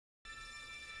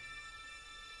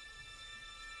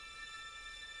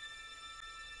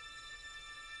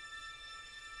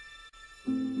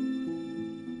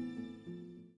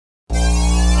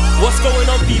going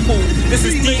on, people? This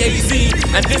is DAZ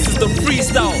and this is the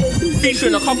Freestyle,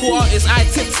 featuring a couple artists I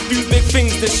tipped to do big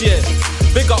things this year.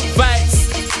 Big up Vibes,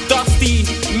 Dusty,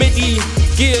 MIDI,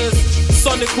 GEARRZ,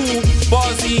 SONICAL,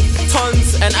 BARZEY,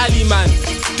 TUNNZ and ALIMAN.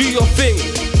 Do your thing.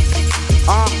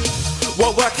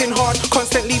 We're working hard,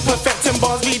 constantly perfecting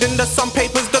bars, reading the sun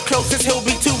papers, the closest he'll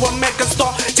be to a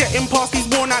megastar. Jetting past these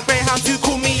worn out greyhounds who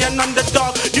call me an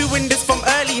underdog. Doing this from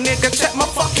early, nigga, check my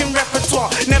fucking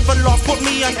repertoire. Never lost, put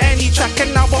me on any track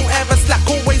and I won't ever slack.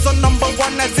 Always on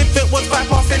 #1 as if it was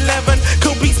 11.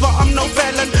 Kill beats but I'm no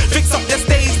felon, fix up their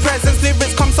stage presence.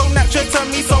 Lyrics come so natural to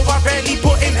me, so I rarely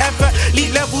put in effort.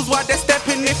 Lead levels while they're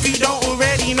stepping if you don't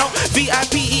already know.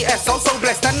 VIPES, I'm so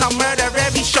blessed and I murder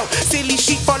every show. Silly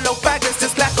sheep follow faggots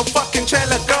just like a fucking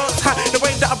trail of girls. The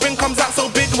wave that I bring comes out so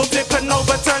big, we'll flip and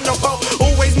overturn your boat.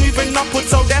 Always moving upwards,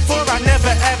 so therefore I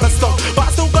never ever stop. But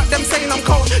I still got them saying I'm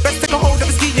cold. Best take a hold of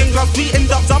the skiing gloves, beating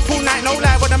dubs up all night, no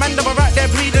lie. When the man that were out there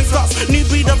breeding sluts, new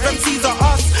breed of MCs are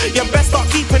us. You best start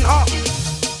keeping up.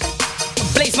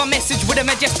 Blaze my message with a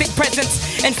majestic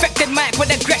presence, infected mic with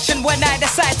aggression when I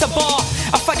decide to bar.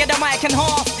 I fire the mic in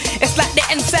half. It's like the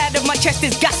inside of my chest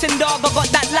is gassing, dog. I got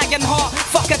that lagging heart.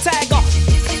 Fuck a tiger.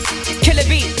 Killer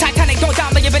beat, Titanic, don't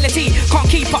down my ability. Can't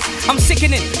keep up, I'm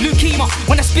sickening, leukemia.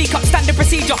 When I speak up, standard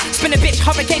procedure. Spin a bitch,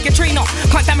 Hurricane Katrina.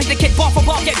 Can't damage the kid, bar for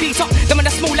bar, get beat up. Them in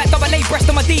the small like double A breast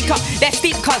on my D cup. They're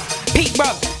steep cuz, peak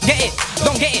bruv, get it,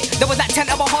 don't get it. There was that 10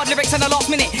 hour hard lyrics in the last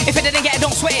minute. If it didn't get it,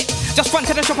 don't sweat it. Just run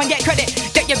to the shop and get credit.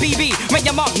 Get your BB, ring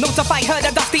your mum, notify her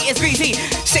that Dusty is greasy.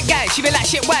 Sick guy, she be like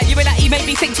shit why? You be like he made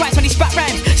me think twice when he spat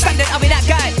rhymes. Standard, I'll be that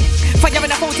guy. Fire in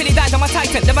the phone till he dies on my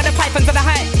Titan. Them are the pythons of the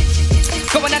height.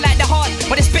 Going on like the hard,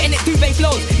 but it's spitting it duvet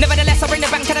flows. Nevertheless, I bring the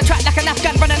bank to the track like an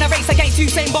Afghan running a race against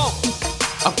Usain Bolt.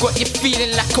 I've got you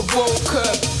feeling like a world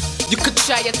curve. You could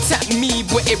try attack me,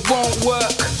 but it won't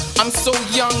work. I'm so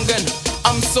young and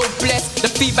I'm so blessed.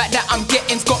 The feedback that I'm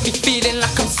getting's got me feeling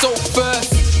like I'm so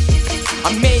first.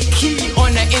 I make key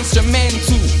on an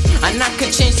instrumental, and I can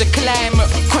change the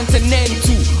climate,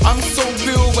 continental. I'm so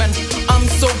real and I'm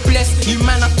so blessed. You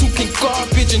man are talking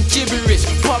garbage and gibberish,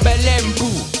 bubble and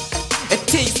boo. It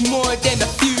takes more than a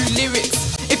few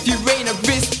lyrics. If you ain't a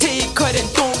risk taker, then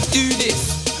don't do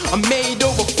this. I made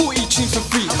over 40 tunes for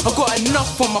free. I got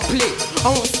enough on my plate. I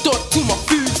won't stop till my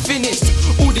food's finished.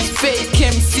 All these fake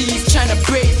MCs trying to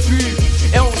break through.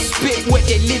 They don't spit what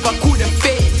they live, I call them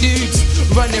fake dudes.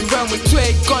 Running round with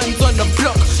 12 guns on the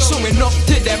block, showing off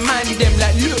to them man them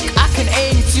like, look, I can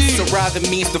aim too. So rather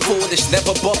means the foolish,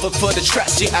 never bother for the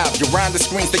tracks you have. You're round the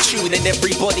screens, they tune and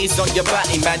everybody's on your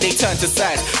body, man, they turn to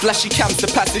sides. Flashy cams, the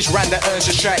passage round that earns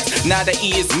your stripes. Now the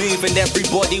E is moving,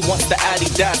 everybody wants the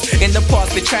Adidas. In the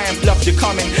past they try and bluff you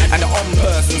coming, and the on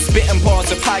person spitting bars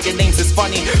of higher names is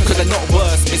funny, cause they're not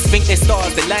worse. Misthink they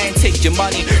stars, they lie and take your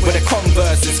money. But the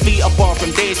converse is feet apart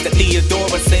from days that they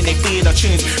adore us, and they feel our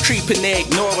tunes. Creeping they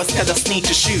ignore us, tell us need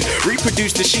to shoot.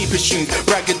 Reproduce the sheepish tunes,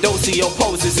 braggadocio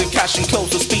poses and cash and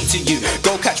close will speak to you.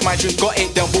 Go catch my dream, got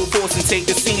it, then we'll force and take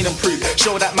the scene and prove.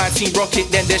 Show that my team rock it,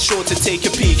 then they're sure to take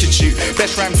a Pikachu.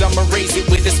 Best rhymes, I'ma raise it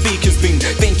with the speakers boom.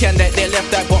 Thinking that they're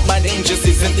left out, but my name just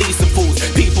isn't Lisa Fools.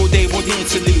 People they will need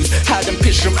to lose. Had them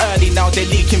pitch from early, now they're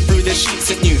leaking through the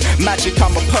sheets at you. Magic,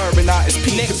 I'm a purring artist,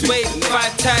 Next wave,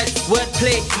 5 times,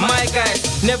 wordplay, my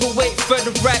guys. Never wait for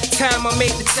the right time, I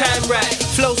make the time right.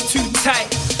 Flow's too tight,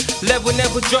 level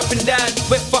never dropping down.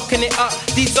 We're fucking it up,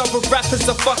 these other rappers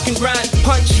are fucking grind.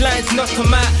 Punchlines knock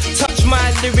 'em out, touch my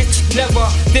lyrics, never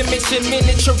diminishing.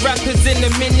 Miniature rappers in a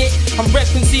minute, I'm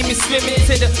repping, see me swimming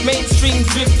to the mainstream,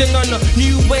 drifting on a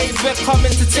new wave. We're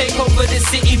coming to take over the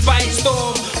city by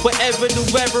storm. Whatever the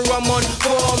weather, I'm on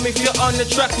form. If you're on the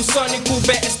track with SONICAL,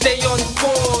 better stay on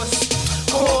course.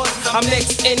 I'm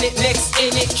next in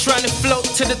it, trying to float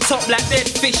to the top like dead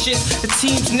fishes. The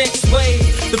team's next wave,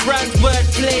 the brand's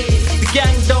wordplay. The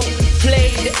gang don't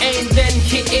play, the aim then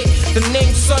hit it. The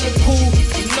name's SONICAL,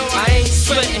 you know I ain't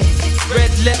sweating.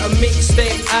 Red letter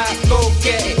mixtape, I go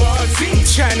get it. I'm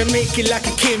trying to make it like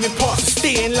it came in parts,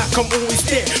 staying like I'm always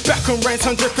there. Back on rhymes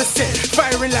 100%,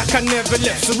 firing like I never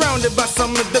left. Surrounded by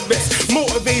some of the best,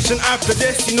 motivation I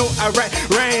possess. You know I write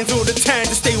rhymes all the time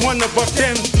to stay one above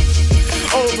them.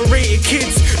 Overrated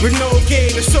kids with no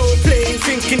game, they're so playing,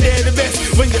 thinking they're the best.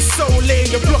 When you're so lame,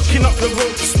 you're blocking up the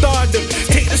road to stardom.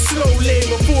 Take the slow lane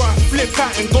before I flip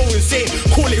out and go insane.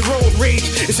 Call it road rage.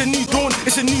 It's a new dawn,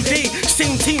 it's a new day.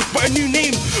 Same team, but a new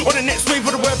name. On the next wave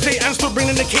of the wordplay, and still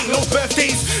bringing the cake, no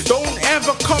birthdays. Don't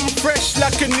ever come fresh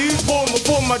like a newborn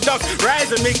before my dogs rise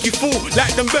and make you fall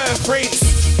like them birth rates.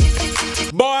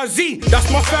 BARZEY, that's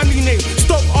my family name.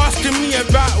 Stop asking me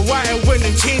about why I went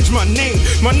and changed my name.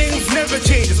 My name's never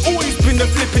changed, it's always been the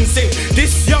flipping same.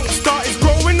 This young star is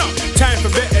growing up, for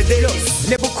better days.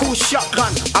 Lyrical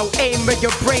shotgun, I'll aim where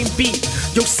your brain beat.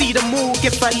 You'll see the move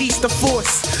if I lease the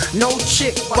force. No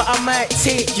chick, but I might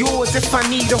take yours if I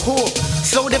need a whore.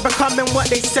 Slowly becoming what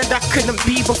they said I couldn't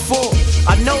be before.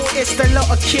 I noticed a lot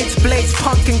of kids blaze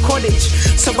punk in college,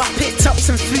 so I picked up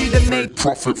some food and made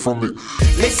profit from it.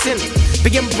 Listen,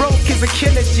 being broke is a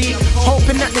killer, G.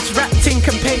 Hoping that this rap thing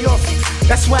can pay off.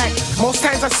 That's why most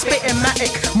times I spit in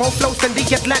Matic, more flows than the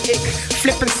Atlantic.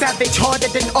 Flipping savage, harder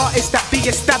than artists that be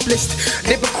established.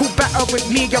 Lyrical battle with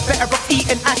me, you're better off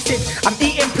eating acid. I'm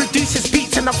eating producers'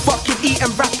 beats and I'm fucking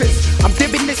eating rappers. I'm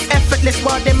doing this effortless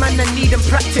while them man are needing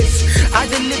practice. I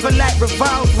deliver like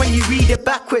reviled when you read it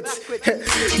backwards.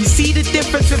 You see the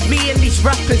difference with me and these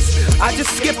rappers. I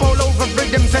just skip all over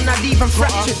rhythms and I leave them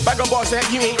fractured. Bag of bars that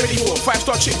you ain't ready for.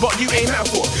 5-star chick, but you ain't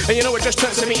metaphor. And you know it just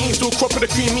turned 17, still crop with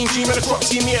a cream, mean dream and a crop.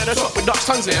 See me at the top with ducks,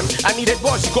 tons of them. I needed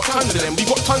bars, you got tons of them. We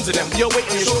got tons of them. You're weight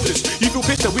on your shoulders. You feel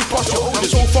pissed that we passed your orders.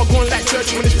 So far gone like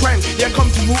church when it's prime. Yeah, come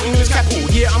to rule England's capital.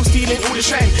 Yeah, I'm stealing all the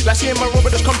shine. Like seeing my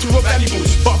Robert just come to rob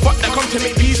valuables. But fuck that, come to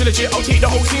make peas legit. I'll take the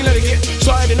whole scene, let it get.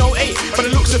 Started in 08. But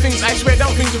the looks of things, I swear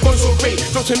down, things have gone so great.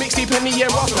 Dropped a mixtape in the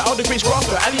year after. Out the great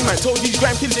grafter. ALIMAN told these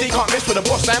gram kids they can't mess with the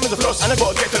boss. Diamonds a floss, and I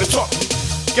gotta get to the top.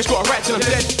 Guess got a right till I'm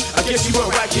dead. I guess you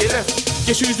weren't right here left.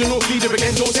 Guess who's the North leader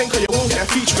again? Don't think you won't get a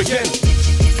feature again.